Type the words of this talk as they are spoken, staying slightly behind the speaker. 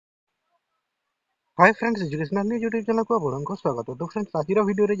Hi friends, educational news YouTube channel को आपको स्वागत। तो फ्रेंड्स, आज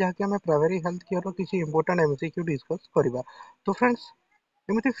वीडियो जहाँ कि आम प्राइमरी हेल्थ केयर किसी इंपोर्टाट एमसीक्यू डिस्कस करवा। तो फ्रेंड्स,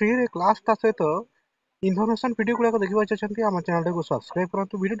 एमती फ्री रे क्लास ता सहित इनफॉरमेशन वीडियो गुड़ाक देखा चाहते आम चैनल को सब्सक्राइब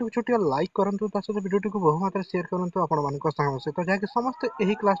करूँ, वीडियो को छोटिया लाइक करूँ, सहित वीडियो को बहुमात्रा शेयर करूँ आपण मान सहित जहाँकि समस्त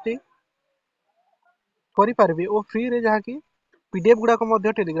यही क्लास टी करेंगे और फ्री रे जहाँकि पीडीएफ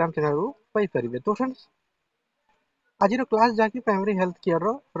गुड़ाक टेलीग्राम चैनल पाइपर। तो फ्रेंड्स, आज क्लास जहाँकि प्राइमरी हेल्थ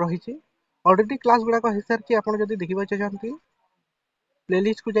केयर रही अलरेडी क्लास गुड़ाक हो सारी। आप देखा चाहते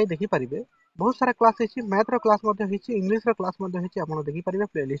प्लेलिस्ट को जाई देखि पारिबे। बहुत सारा क्लास है, मैथ रो क्लास इंग्लिश रो क्लास आप देखि पारिबे,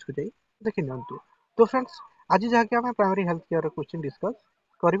 प्लेलिस्ट को जाई देखि नियंतु। तो फ्रेंड्स, आज जहाँकि आम primary health care question discuss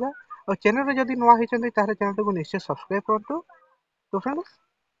करवा और चैनल रे जदि नुआ होइछन्ती तारे चैनल को निश्चय सब्सक्राइब करतु। तो फ्रेंड्स,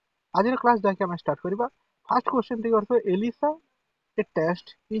 आज क्लास जहाँकि आम स्टार्ट करवा। फर्स्ट क्वेश्चन टी करतो, Elisa A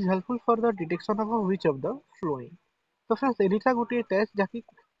test is helpful for the detection of which of the flowing. तो फ्रेंड्स, एलिसा गोटे टेस्ट जहाँकि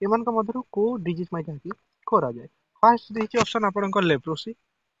एमान मध्य को डिजीज में जहाँकि करा जाए। फर्स्ट देखिए ऑप्शन आपन लेप्रोसी,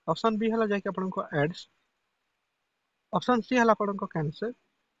 ऑप्शन बी है जहाँकि आपको एड्स, ऑप्शन सी है आपको कैंसर,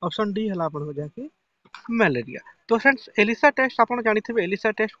 ऑप्शन डी है आपको जहाँकि मैलेरिया। तो फ्रेंड्स, एलिसा टेस्ट आप जानते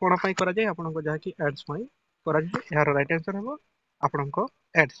एलिसा टेस्ट कौन पर करा जाए आपको जहाँकि एड्स करा जाए। यार राइट आंसर है आपको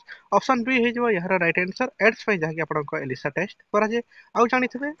एड्स। ऑप्शन बी हो यार राइट आंसर एड्स जहाँकि आपको एलिसा टेस्ट करा जाए। आउ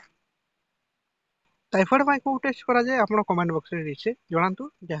जानते टाइफॉइड को टेस्ट करा जाए आप कमेंट बॉक्स में नीचे जनातु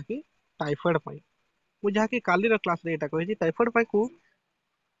जहाँकि टाइफॉइड मुझे जहाँकि काली क्लास रे कही टाइफॉइड को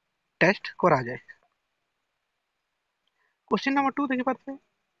टेस्ट करा जाए। क्वेश्चन नंबर 2 देखि पाते हैं।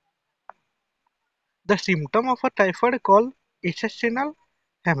 The symptom of a typhoid called intestinal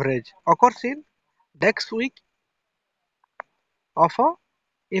hemorrhage occurs in next week of a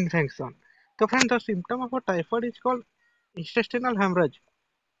infection. तो friend, the symptom of a typhoid is called intestinal hemorrhage।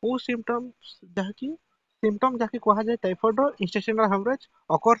 वो symptoms जहाँकि symptom जहाँकि कहा जाए typhoid row intestinal hemorrhage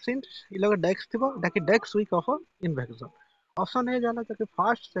occurs in इलग डेक्स थिबो जहाँकि next week of a infection। Option A जाला जहाँकि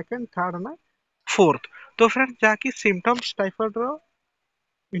फर्स्ट सेकंड थर्ड ना फोर्थ। तो फ्रेंड, जहाँकि symptoms टाइफॉइड रो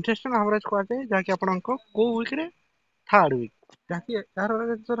intestinal hemorrhage कहा जाए जहाँकि आपनको को वीक रे थर्ड वीक जहाँकि यार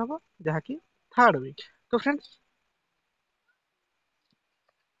आंसर हम जहाँकि थर्ड वीक। तो फ्रेंड्स,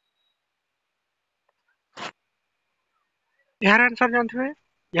 यार आंसर जानते हैं,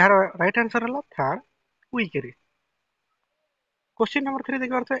 यार राइट आंसर है थर्ड वीक रे। क्वेश्चन नंबर 3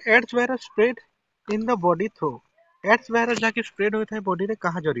 देखिए अर्थ AIDS virus spread in the body through. AIDS virus जहाँकि स्प्रेड होता है बॉडी रे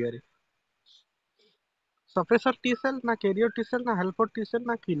कहा जरिया रे, सप्रेसर टी सेल ना कैरियर टी सेल ना हेल्पर टी सेल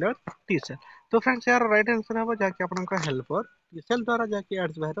ना किलर टी सेल। तो फ्रेंड्स, यार राइट आंसर है जहाँकि आपन हेल्पर टी सेल द्वारा जहाँकि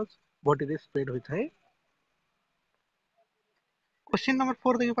एड्स वायरस बॉडी रे स्प्रेड होता है। क्वेश्चन नंबर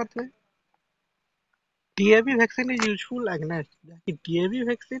 4 देखिए पाते हैं। टीएबी वैक्सीन इज यूजफुल अगेंस्ट, जहाँकि टीएबी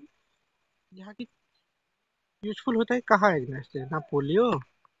वैक्सीन यहाँ की यूजफुल होता है कहाँ एग्नेस्ट है, ना पोलियो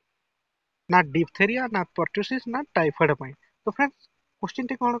ना डिप्थेरिया ना पर्टुसिस ना टाइफाइड में। तो फ्रेंड्स, क्वेश्चन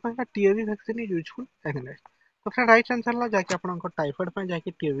टी कौन कहना टीएबी वैक्सीन इज यूजफुल एगेंस्ट। तो फ्रेंड, राइट आंसर ला जाके आपन टाइफाइड में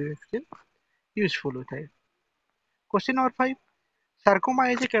जाके टीएबी वैक्सीन यूजफुल होता है। Question number 5, sarcoma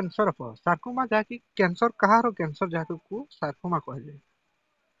is a cancer of, sarcoma जाके कैंसर कहाँ रो कैंसर जाके को सार्कोमा कहा जाए।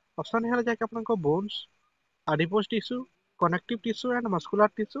 ऑप्शन है जाके आपन bones, adipose tissue, connective tissue and muscular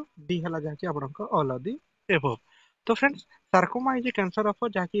tissue, D है जाके आपन ऑल ऑफ दी एबव। तो friends, sarcoma is a cancer of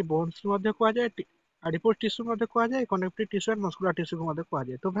जहाँकि बोन्स कहा जाए, adipose tissue कहा जाए, connective tissue and muscular tissue को कहा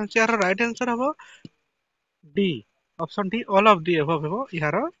जाए। तो फ्रेंड्स, यार राइट आंसर है D, option D all of the above है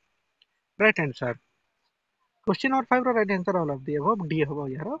यार right answer. Question number 5 row right answer all of the above D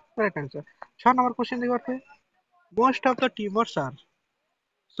है यार राइट आंसर। 6 नंबर क्वेश्चन देखते हैं। Most of the tumours are,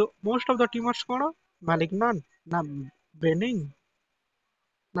 so most of the tumours कौन, मालिग्नेंट ना benign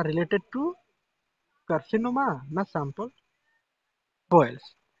ना related to carcinoma ना सैंपल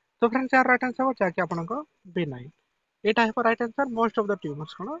बॉयल्स। तो friends, यार राइट आंसर जाके आपनको B9 एटा है right answer. Most of the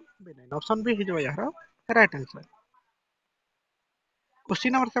tumours cone B9, option B हिजो यार राइट आंसर।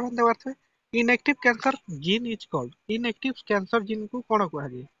 क्वेश्चन नंबर 7 देवर थे। Inactive cancer gene is called, inactive cancer gene को कोन कहा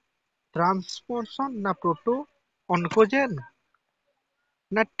जाय, ट्रांसपोर्शन ना प्रोटो ऑन्कोजेन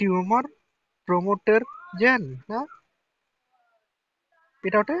ना ट्यूमर प्रोमोटर जेन ना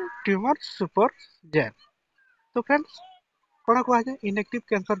एटा होते ट्यूमर सुपर जेन। तो फ्रेंड्स, कोन कहा जाय इनएक्टिव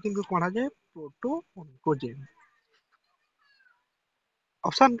कैंसर जीन को कहा जाय प्रोटो ऑन्कोजेन।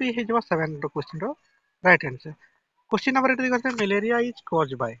 ऑप्शन बी है 7 question row right answer. Question number 8 देखते हैं। Malaria is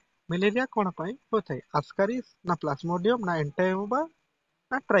cause by, malaria कौन पाई होता है, आस्कारिस ना प्लाज्मोडियम ना एंटाइमोबा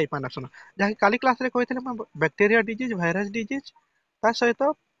ना ट्राइपानासोना। जहाँ काली क्लास रे कहते बैक्टीरिया डिजीज भाइरस डिजीज ता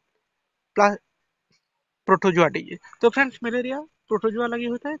सहित प्रोटोजुआ डिजीज। तो फ्रेंड्स, मलेरिया प्रोटोजुआ लगी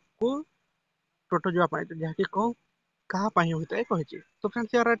होता है को प्रोटोजुआ पाई जहाँ की कौ कहा पाई होता है कहिछि तो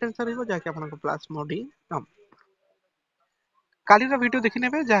फ्रेंड्स यार राइट आंसर हो जाके आपन प्लाज्मोडियम कालीर वीडियो देखि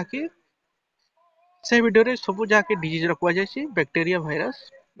नेबे जाके से वीडियो रे सब जाके डिजीज रो कुआ जायछि बैक्टीरिया भाइरस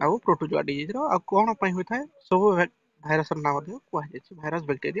आउ प्रोटोजोआ डिजीज रो आ कोन पाई होता है सब भाइरस रो नाम मध्ये कुआ जायछि भाइरस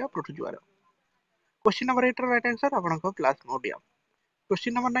बैक्टीरिया प्रोटोजोआ रो question number 8 row right answer आपन प्लाज्मोडियम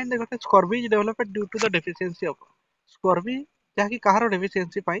क्वेश्चन नंबर 9 देखते scurvy is developed due to the deficiency of scurvy जहाँकि कହାର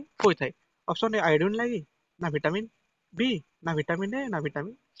डेफिशिएंसी पाई होई थाए ऑप्शन ए आयोडीन लागी ना विटामिन बी ना विटामिन ए ना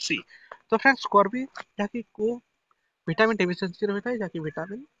विटामिन सी तो फ्रेंड्स स्कर्वी जहाँकि को विटामिन डेफिशिएंसी रही थाए जहाँकि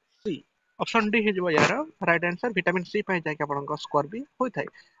विटामिन सी ऑप्शन डी हे जबो यार राइट आंसर विटामिन सी पाई जाके आपन स्कर्वी होई थाए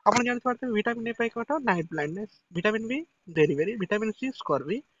आपन जानि पारते vitamin A pi cut night blindness vitamin B berry vitamin C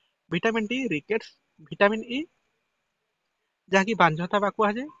scurvy vitamin D rickets vitamin E जहाँकि बांझता बा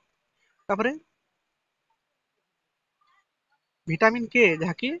कुआ जाए तापरे विटामिन के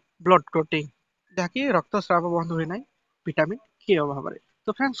जहाँकि ब्लड क्लोटिंग जहाँकि रक्तस्राव बंद हुए ना विटामिन के अभाव में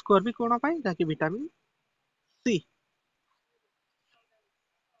तो फ्रेंड्स स्कोर कौन पाई जहाँकि विटामिन सी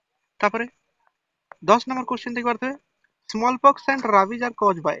तापरे 10 नंबर क्वेश्चन देख पारते small pox and राबीज are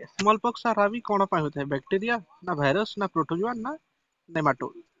cause by small pox और राबी कौन पाई होता है बैक्टीरिया ना वायरस ना प्रोटोजोआ ना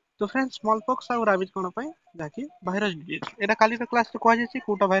नेमाटोड तो फ्रेंड्स स्मॉल पॉक्स और राबीज कौन पाई जहाँकि वायरस डिजीज एटा काली क्लास रे कह जाय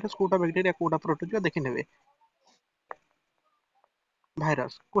Kota virus Kota bacteria Kota protozoa देखि नेबे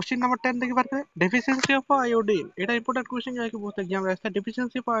भाइरस क्वेश्चन नंबर 10 देखि पारते deficiency of iodine Etah important question है कि बहुत एग्जाम में आता है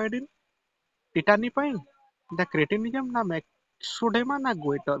deficiency of iodine tetani pi the क्रेटिनिजम ना मैक्सोडेमा ना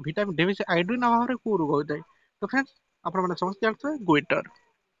गोइटर विटामिन डेफिशिएंसी आयोडीन अभाव रे को रोग होता है तो फ्रेंड्स आपण माने समझ जानते हैं गोइटर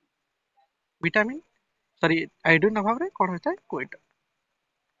विटामिन सॉरी आयोडीन अभाव रे कोन होता है goitre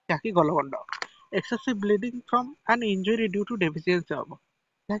याकि गलगंड excessive bleeding from an injury due to deficiency of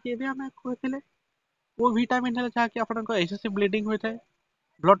याकि एबे हम कहथिले वो विटामिन है जाकि आपण को एक्सेसिव ब्लीडिंग होता है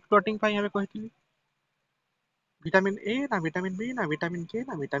ब्लड क्लॉटिंग पाई हमें कहथिली विटामिन ए ना विटामिन बी ना विटामिन के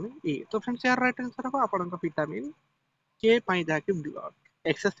ना विटामिन ए तो फ्रेंड्स यार राइट आंसर हो आपन को विटामिन के पाई जाके ब्लड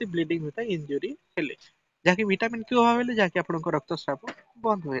एक्सेसिव ब्लीडिंग होता है इंजरी हेले जाके विटामिन के अभाव हेले जाके आपन को रक्तस्राव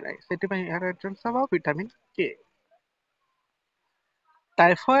बंद होय नाही सेति पाई यार राइट आंसर हो विटामिन के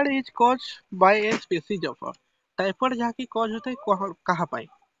typhoid is cause by A species of typhoid जाके कॉज होता है कहां पाई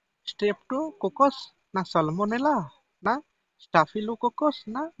स्ट्रेप्टोकोकस ना साल्मोनेला ना स्टाफिलोकोकस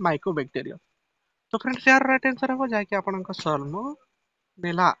ना माइकोबैक्टीरियम तो फ्रेंड्स यार राइट आंसर हो जाके आपन को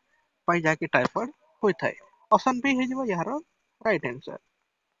साल्मोनेला पाई जाके टाइफाइड होई थाए ऑप्शन बी हे जबो यार राइट आंसर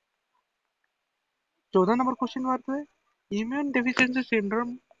 14 नंबर क्वेश्चन बात है इम्यून डेफिशिएंसी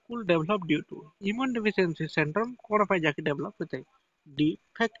सिंड्रोम कुल develop due to immune deficiency syndrome कोन पाई जाके डेवलप होता है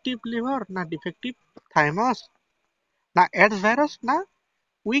डिफेक्टिव लिवर ना डिफेक्टिव थाइमस ना एड्स वायरस ना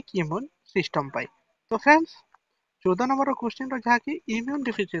वीक इम्यून सिस्टम पाई तो फ्रेंड्स 14 नंबर क्वेश्चन रो जहाँकि इम्यून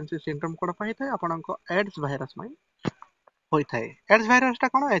डेफिशिएंसी सिंड्रोम कोन पाई थाए आपन को एड्स वायरस में होई थाए एड्स वायरस टा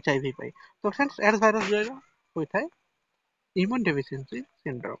कोन एचआईवी पाई तो फ्रेंड्स एड्स वायरस जो होई थाए immune deficiency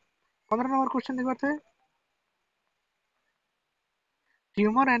syndrome 15 number question देखते हैं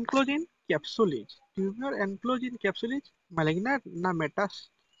tumour enclose in capsule is tumour enclose in capsule is malignant ना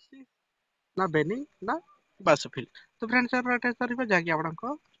मेटास्टेसिस ना बेनिंग ना बासोफिल तो फ्रेंड्स यार राइट आंसर हो जाके आपन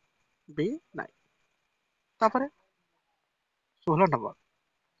को बी 9 तापर 16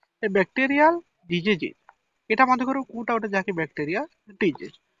 नंबर ए बैक्टीरियल डिजीज एटा मध्ये करू कोटा ओटा जाके बैक्टीरिया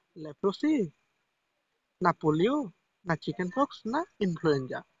डिजीज लेप्रोसी ना पोलियो ना चिकन पॉक्स ना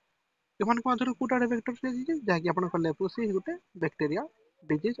इन्फ्लुएंजा एमान को मधुर कोटा बैक्टीरिया डिजीज जाके आपन को leprosy Gute bacteria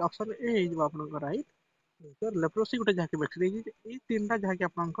disease option A हे जबा आपन को राइट सर लेप्रोसी गुटे जाके बैक्टीरिया डिजीज ए तीनटा जाके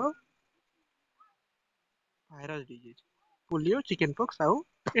आपन को virus disease polio chicken pox आउ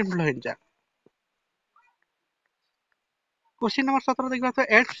इन्फ्लुएंजा क्वेश्चन नंबर 17 देखबा तो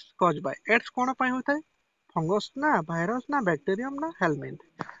एड्स कॉज बाय एड्स कोन पाई होता है फंगस ना वायरस ना बैक्टीरियम ना हेलमिंथ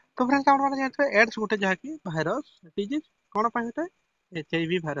तो फ्रेंड्स आपण माने जानते हैं एड्स गुटे जाकी वायरस डिजीज कोन पाई होता है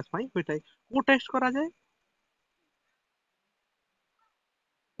एचआईवी वायरस पाई होता है वो टेस्ट करा जाए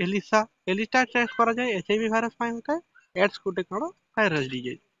एलिसा एलिसा टेस्ट करा जाए एचआईवी वायरस पाई होता है एड्स गुटे कोन वायरस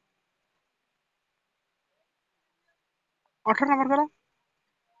डिजीज 18 नंबर गला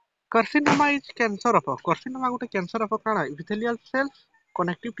carcinoma is cancer of carcinoma Gute cancer of काना epithelial cells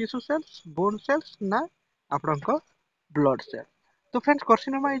connective tissue cells bone cells ना आपण को ब्लड सेल तो friends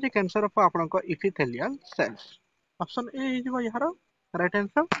carcinoma is a cancer of आपण को epithelial cells option A is यार right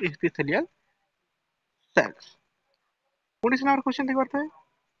answer epithelial cells 19 number question देख पाते हैं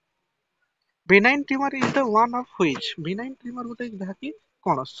benign tumor is the one of which benign tumor गुटे जहाँकि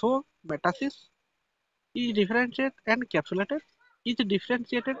कौन सो मेटासिस is differentiated and capsulated is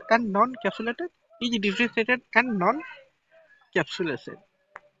differentiated and non capsulated is differentiated and non capsulated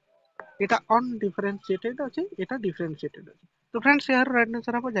এটা undifferentiated अछि এটা differentiated अछि तो फ्रेंड्स यार राइट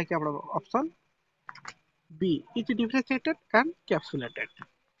आंसर हम जाके आपण option B is differentiated and capsulated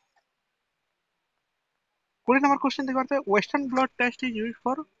 20 number question देखते हैं western blood test is used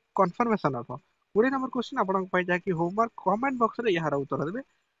for confirmation of 20 number question आपण पाई जाके होमवर्क कमेंट बॉक्स रे यार उत्तर देबे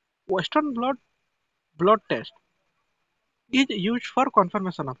western blood test is used for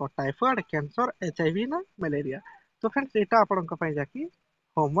confirmation of typhoid, cancer, HIV ना malaria तो friends एटा आपन ପାଇଁ जाकी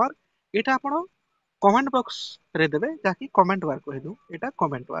होमवर्क एटा आपण कमेंट बॉक्स रे देबे जाकी कमेंट वार कहि दउ एटा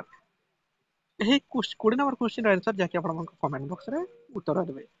कमेंट वार एही 20 नंबर क्वेश्चन आंसर जाकी आपण कमेंट बॉक्स रे उत्तर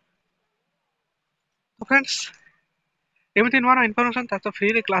देबे तो फ्रेंड्स एमिति नवा इन्फॉर्मेशन तातो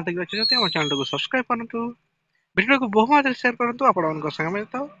फ्री रे क्लास देखबे छै हम चैनल को सब्सक्राइब करंतु वीडियो को बहुत शेयर करंतु आपण संग में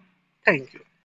तो थैंक यू